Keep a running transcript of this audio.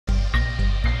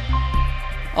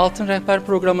Altın Rehber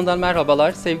programından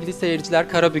merhabalar. Sevgili seyirciler,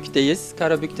 Karabük'teyiz.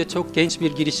 Karabük'te çok genç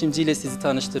bir girişimciyle sizi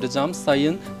tanıştıracağım.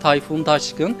 Sayın Tayfun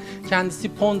Taşkın.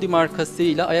 Kendisi Pondi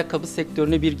markasıyla ayakkabı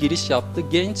sektörüne bir giriş yaptı.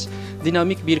 Genç,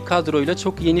 dinamik bir kadroyla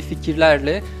çok yeni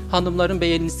fikirlerle hanımların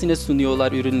beğenisine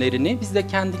sunuyorlar ürünlerini. Biz de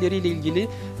kendileriyle ilgili,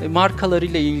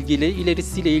 markalarıyla ilgili,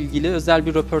 ilerisiyle ilgili özel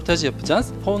bir röportaj yapacağız.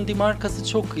 Pondi markası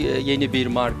çok yeni bir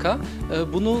marka.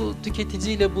 Bunu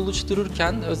tüketiciyle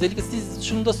buluştururken özellikle siz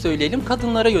şunu da söyleyelim,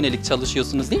 kadınlara yönelik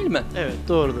çalışıyorsunuz değil mi? Evet,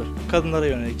 doğrudur. Kadınlara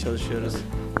yönelik çalışıyoruz.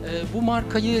 Bu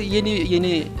markayı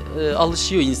yeni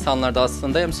alışıyor insanlar da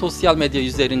aslında. Hem sosyal medya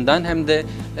üzerinden hem de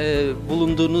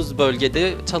bulunduğunuz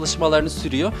bölgede çalışmalarını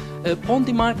sürüyor.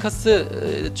 Pondi markası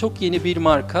çok yeni bir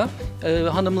marka.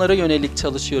 Hanımlara yönelik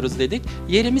çalışıyoruz dedik.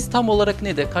 Yerimiz tam olarak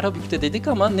ne de? Karabük'te dedik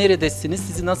ama neredesiniz?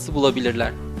 Sizi nasıl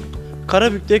bulabilirler?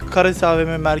 Karabük'te Karas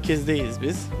AVM merkezdeyiz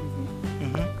biz.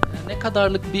 Ne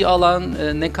kadarlık bir alan,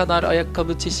 ne kadar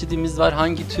ayakkabı çeşidimiz var,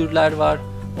 hangi türler var?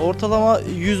 Ortalama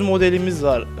 100 modelimiz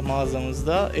var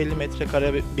mağazamızda. 50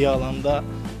 metrekare bir alanda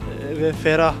ve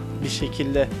ferah bir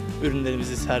şekilde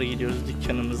ürünlerimizi sergiliyoruz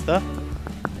dükkanımızda.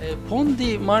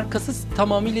 Pondi markası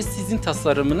tamamıyla sizin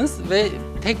tasarımınız ve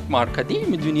tek marka değil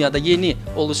mi dünyada yeni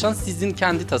oluşan sizin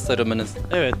kendi tasarımınız?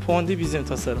 Evet, Pondi bizim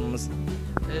tasarımımız.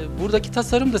 Buradaki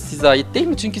tasarım da size ait değil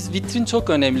mi? Çünkü vitrin çok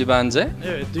önemli bence.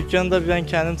 Evet, dükkanı da ben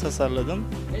kendim tasarladım.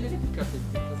 Nelere dikkat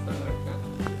ettik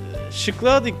tasarlarken?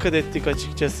 Şıklığa dikkat ettik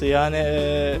açıkçası. Yani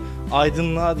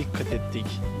aydınlığa dikkat ettik.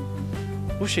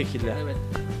 Bu şekilde. Evet.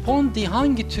 Pondi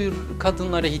hangi tür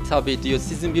kadınlara hitap ediyor?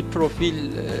 Sizin bir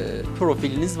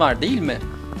profiliniz var değil mi?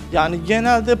 Yani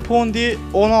genelde Pondi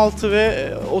 16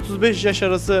 ve 35 yaş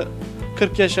arası,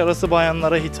 40 yaş arası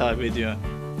bayanlara hitap ediyor.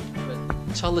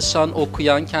 Çalışan,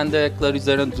 okuyan, kendi ayakları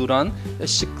üzerine duran,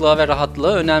 şıklığa ve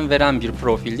rahatlığa önem veren bir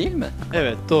profil değil mi?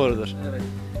 Evet, doğrudur. Evet.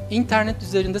 İnternet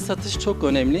üzerinde satış çok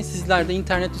önemli. Sizler de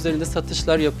internet üzerinde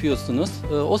satışlar yapıyorsunuz.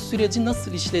 O süreci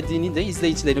nasıl işlediğini de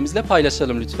izleyicilerimizle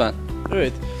paylaşalım lütfen.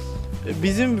 Evet.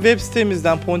 Bizim web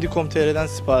sitemizden pondi.com.tr'den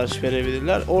sipariş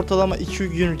verebilirler. Ortalama 2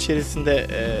 gün içerisinde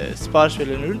sipariş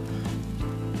verilen ürün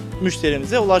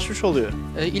müşterimize ulaşmış oluyor.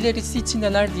 İlerisi için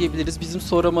neler diyebiliriz? Bizim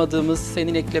soramadığımız,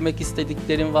 senin eklemek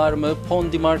istediklerin var mı?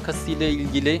 Pondi markası ile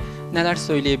ilgili neler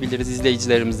söyleyebiliriz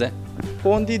izleyicilerimize?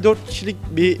 Pondi 4 kişilik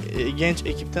bir genç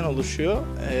ekipten oluşuyor.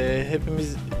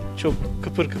 Hepimiz çok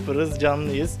kıpır kıpırız,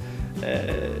 canlıyız.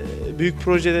 Büyük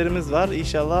projelerimiz var.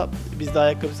 İnşallah biz de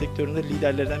ayakkabı sektöründe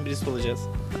liderlerden birisi olacağız.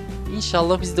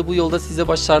 İnşallah biz de bu yolda size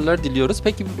başarılar diliyoruz.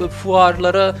 Peki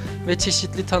fuarlara ve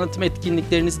çeşitli tanıtım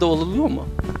etkinliklerinizde oluyor mu?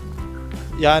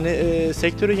 Yani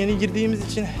sektöre yeni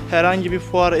girdiğimiz için herhangi bir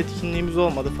fuar etkinliğimiz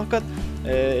olmadı. Fakat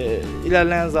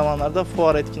ilerleyen zamanlarda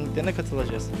fuar etkinliklerine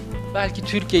katılacağız. Belki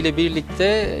Türkiye ile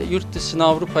birlikte yurt dışına,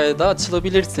 Avrupa'ya da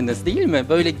açılabilirsiniz değil mi?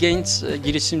 Böyle genç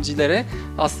girişimcilere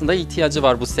aslında ihtiyacı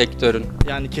var bu sektörün.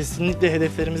 Yani kesinlikle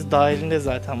hedeflerimiz dahilinde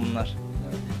zaten bunlar.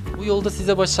 Bu yolda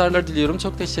size başarılar diliyorum.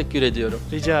 Çok teşekkür ediyorum.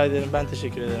 Rica ederim, ben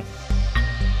teşekkür ederim.